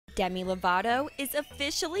Demi Lovato is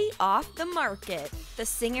officially off the market. The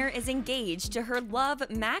singer is engaged to her love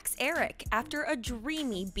Max Ehrich after a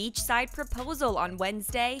dreamy beachside proposal on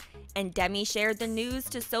Wednesday, and Demi shared the news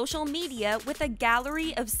to social media with a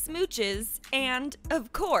gallery of smooches and,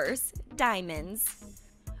 of course, diamonds.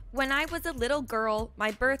 When I was a little girl,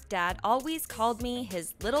 my birth dad always called me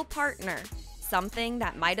his little partner, something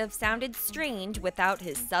that might have sounded strange without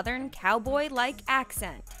his southern cowboy-like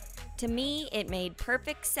accent. To me, it made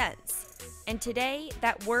perfect sense. And today,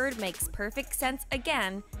 that word makes perfect sense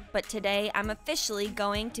again, but today I'm officially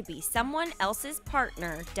going to be someone else's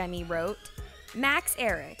partner, Demi wrote. Max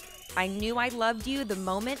Ehrich, I knew I loved you the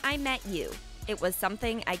moment I met you. It was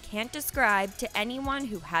something I can't describe to anyone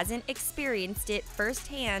who hasn't experienced it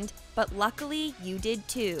firsthand, but luckily you did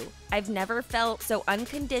too. I've never felt so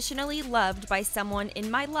unconditionally loved by someone in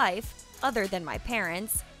my life, other than my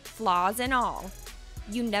parents, flaws and all.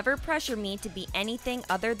 You never pressure me to be anything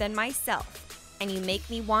other than myself, and you make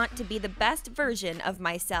me want to be the best version of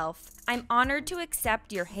myself. I'm honored to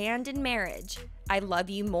accept your hand in marriage. I love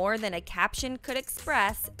you more than a caption could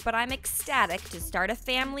express, but I'm ecstatic to start a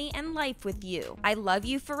family and life with you. I love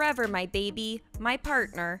you forever, my baby, my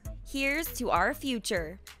partner. Here's to our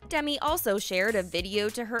future. Demi also shared a video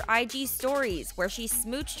to her IG stories where she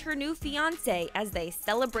smooched her new fiancé as they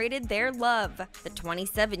celebrated their love. The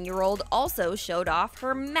 27-year-old also showed off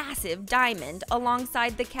her massive diamond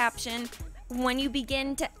alongside the caption, "When you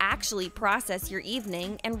begin to actually process your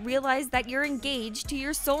evening and realize that you're engaged to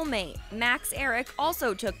your soulmate." Max Ehrich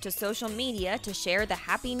also took to social media to share the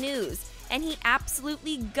happy news, and he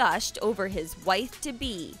absolutely gushed over his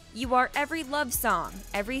wife-to-be. "You are every love song,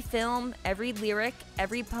 every film, every lyric,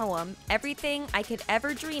 every poem, everything I could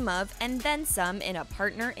ever dream of, and then some in a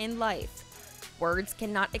partner in life. Words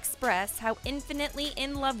cannot express how infinitely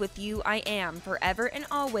in love with you I am forever and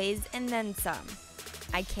always, and then some.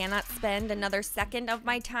 I cannot spend another second of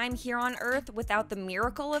my time here on Earth without the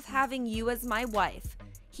miracle of having you as my wife.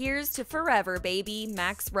 Here's to forever, baby,"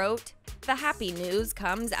 Max wrote. The happy news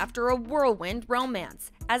comes after a whirlwind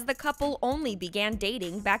romance, as the couple only began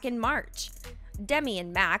dating back in March. Demi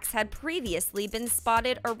and Max had previously been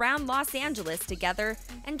spotted around Los Angeles together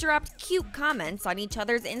and dropped cute comments on each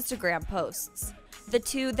other's Instagram posts. The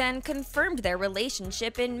two then confirmed their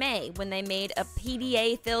relationship in May when they made a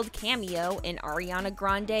PDA-filled cameo in Ariana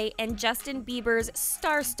Grande and Justin Bieber's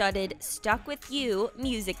star-studded "Stuck With You"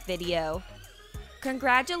 music video.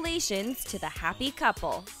 Congratulations to the happy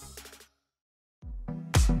couple.